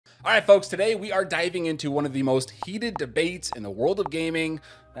All right, folks, today we are diving into one of the most heated debates in the world of gaming.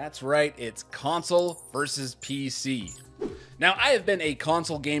 That's right, it's console versus PC. Now, I have been a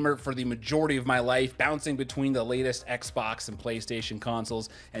console gamer for the majority of my life, bouncing between the latest Xbox and PlayStation consoles,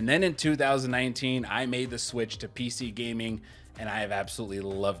 and then in 2019, I made the switch to PC gaming, and I have absolutely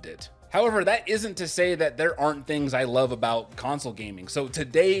loved it. However, that isn't to say that there aren't things I love about console gaming. So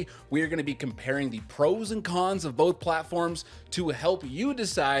today we are going to be comparing the pros and cons of both platforms to help you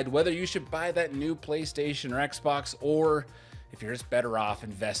decide whether you should buy that new PlayStation or Xbox, or if you're just better off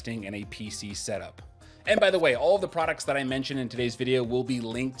investing in a PC setup. And by the way, all of the products that I mentioned in today's video will be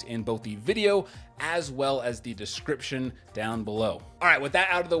linked in both the video as well as the description down below. All right, with that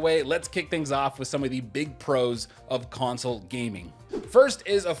out of the way, let's kick things off with some of the big pros of console gaming. First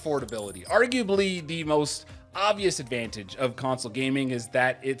is affordability. Arguably the most obvious advantage of console gaming is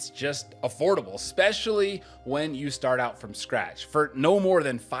that it's just affordable, especially when you start out from scratch. For no more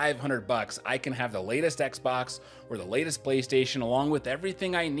than 500 bucks, I can have the latest Xbox or the latest PlayStation along with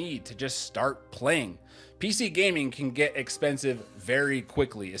everything I need to just start playing. PC gaming can get expensive very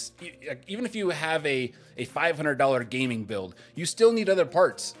quickly. Even if you have a $500 gaming build, you still need other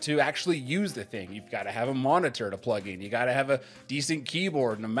parts to actually use the thing. You've got to have a monitor to plug in. You got to have a decent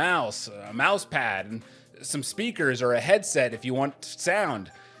keyboard and a mouse pad, and some speakers or a headset if you want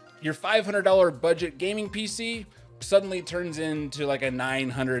sound. Your $500 budget gaming PC suddenly turns into like a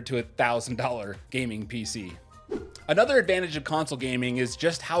 $900 to $1,000 gaming PC. Another advantage of console gaming is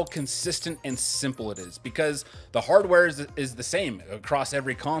just how consistent and simple it is, because the hardware is the same across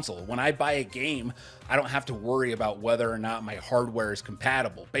every console. When I buy a game, I don't have to worry about whether or not my hardware is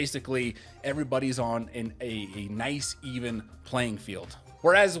compatible. Basically, everybody's on a nice, even playing field.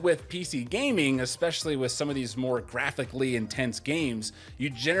 Whereas with PC gaming, especially with some of these more graphically intense games,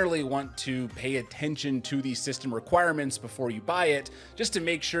 you generally want to pay attention to the system requirements before you buy it, just to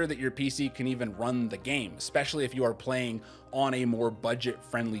make sure that your PC can even run the game, especially if you are playing on a more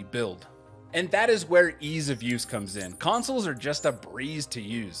budget-friendly build. And that is where ease of use comes in. Consoles are just a breeze to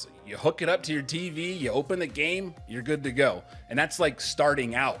use. You hook it up to your TV, you open the game, you're good to go. And that's like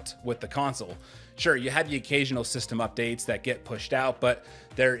starting out with the console. Sure, you have the occasional system updates that get pushed out, but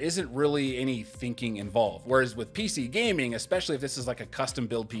there isn't really any thinking involved. Whereas with PC gaming, especially if this is like a custom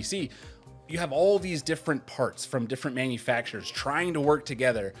build PC, you have all these different parts from different manufacturers trying to work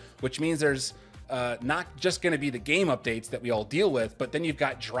together, which means there's not just going to be the game updates that we all deal with, but then you've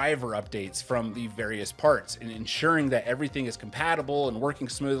got driver updates from the various parts and ensuring that everything is compatible and working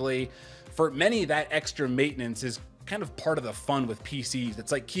smoothly. For many, that extra maintenance is kind of part of the fun with PCs.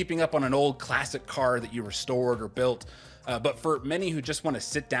 It's like keeping up on an old classic car that you restored or built. But for many who just want to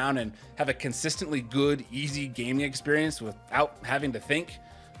sit down and have a consistently good, easy gaming experience without having to think,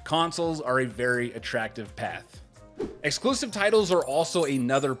 consoles are a very attractive path. Exclusive titles are also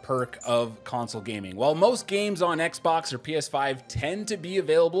another perk of console gaming. While most games on Xbox or PS5 tend to be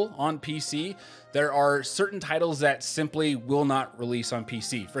available on PC, there are certain titles that simply will not release on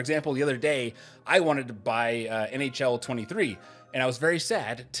PC. For example, the other day, I wanted to buy NHL 23, and I was very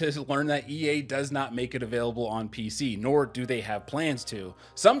sad to learn that EA does not make it available on PC, nor do they have plans to.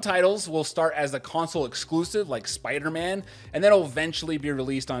 Some titles will start as a console exclusive, like Spider-Man, and then will eventually be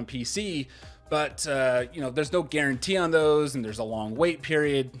released on PC. But, there's no guarantee on those, and there's a long wait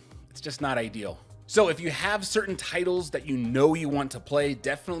period. It's just not ideal. So if you have certain titles that you know you want to play,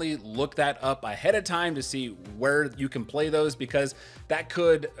 definitely look that up ahead of time to see where you can play those, because that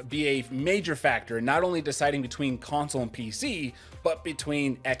could be a major factor in not only deciding between console and PC, but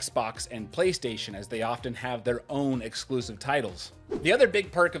between Xbox and PlayStation, as they often have their own exclusive titles. The other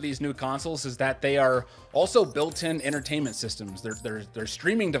big perk of these new consoles is that they are also built-in entertainment systems. They're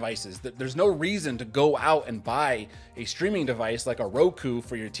streaming devices. There's no reason to go out and buy a streaming device like a Roku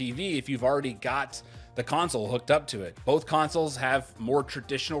for your TV if you've already got the console hooked up to it. Both consoles have more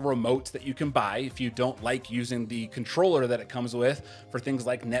traditional remotes that you can buy if you don't like using the controller that it comes with for things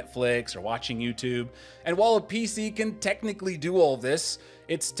like Netflix or watching YouTube. And while a PC can technically do all this,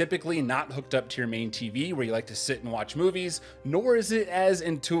 it's typically not hooked up to your main TV where you like to sit and watch movies, nor is it as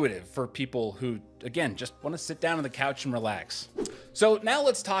intuitive for people who, again, just want to sit down on the couch and relax. So now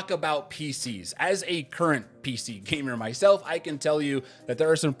let's talk about PCs. As a current PC gamer myself, I can tell you that there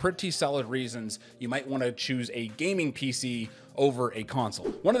are some pretty solid reasons you might want to choose a gaming PC over a console.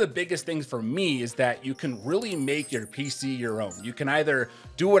 One of the biggest things for me is that you can really make your PC your own. You can either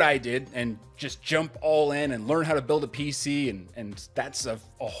do what I did and just jump all in and learn how to build a PC, and that's a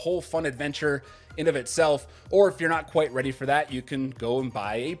whole fun adventure in of itself. Or if you're not quite ready for that, you can go and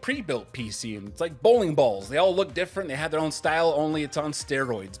buy a pre-built PC, and it's like bowling balls. They all look different. They have their own style, only it's on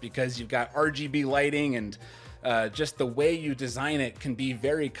steroids because you've got RGB lighting and just the way you design it can be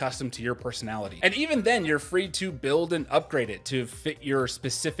very custom to your personality. And even then, you're free to build and upgrade it to fit your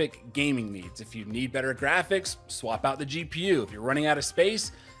specific gaming needs. If you need better graphics, swap out the GPU. If you're running out of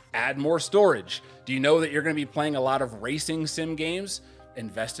space, add more storage. Do you know that you're going to be playing a lot of racing sim games?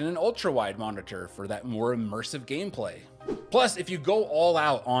 Invest in an ultra-wide monitor for that more immersive gameplay. Plus, if you go all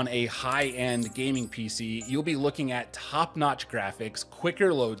out on a high-end gaming PC, you'll be looking at top-notch graphics,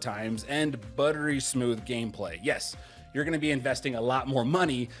 quicker load times, and buttery smooth gameplay. Yes, you're going to be investing a lot more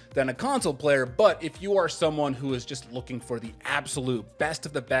money than a console player, but if you are someone who is just looking for the absolute best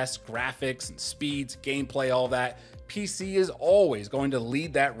of the best graphics and speeds, gameplay, all that, PC is always going to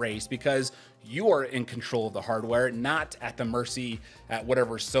lead that race because you are in control of the hardware, not at the mercy at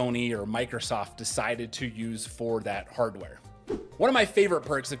whatever Sony or Microsoft decided to use for that hardware. One of my favorite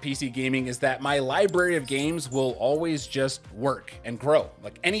perks of PC gaming is that my library of games will always just work and grow.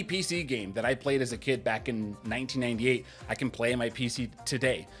 Like any PC game that I played as a kid back in 1998, I can play on my PC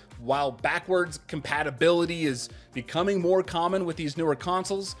today. While backwards compatibility is becoming more common with these newer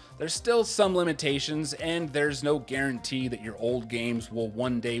consoles, there's still some limitations, and there's no guarantee that your old games will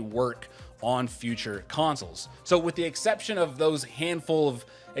one day work on future consoles. So with the exception of those handful of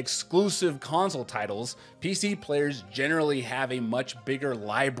exclusive console titles, PC players generally have a much bigger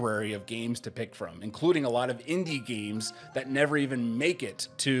library of games to pick from, including a lot of indie games that never even make it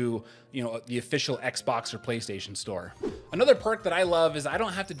to, the official Xbox or PlayStation store. Another perk that I love is I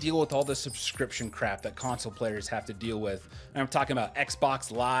don't have to deal with all the subscription crap that console players have to deal with. And I'm talking about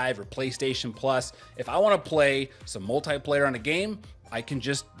Xbox Live or PlayStation Plus. If I want to play some multiplayer on a game, I can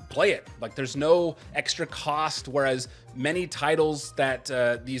just play it. Like there's no extra cost, whereas many titles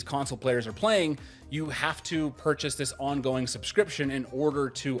that these console players are playing, you have to purchase this ongoing subscription in order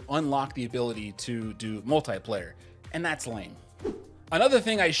to unlock the ability to do multiplayer, and that's lame. Another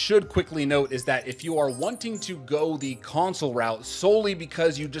thing I should quickly note is that if you are wanting to go the console route solely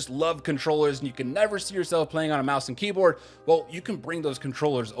because you just love controllers and you can never see yourself playing on a mouse and keyboard, well, you can bring those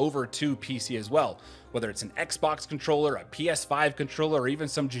controllers over to PC as well. Whether it's an Xbox controller, a PS5 controller, or even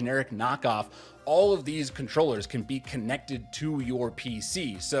some generic knockoff, all of these controllers can be connected to your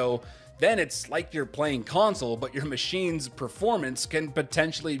PC. So then it's like you're playing console, but your machine's performance can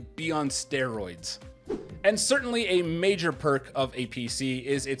potentially be on steroids. And certainly a major perk of a PC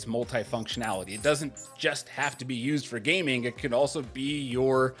is its multifunctionality. It doesn't just have to be used for gaming, it could also be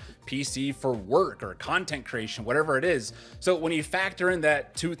your PC for work or content creation, whatever it is. So when you factor in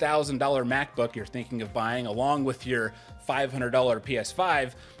that $2,000 MacBook you're thinking of buying along with your $500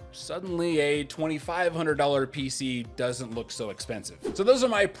 PS5, suddenly a $2,500 PC doesn't look so expensive. So those are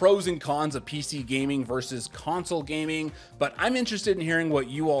my pros and cons of PC gaming versus console gaming, but I'm interested in hearing what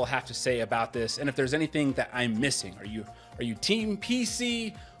you all have to say about this and if there's anything that I'm missing. Are you team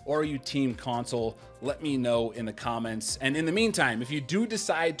PC or are you team console? Let me know in the comments. And in the meantime, if you do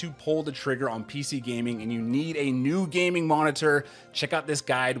decide to pull the trigger on PC gaming and you need a new gaming monitor, check out this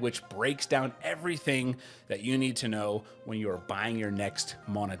guide which breaks down everything that you need to know when you are buying your next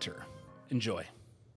monitor. Enjoy.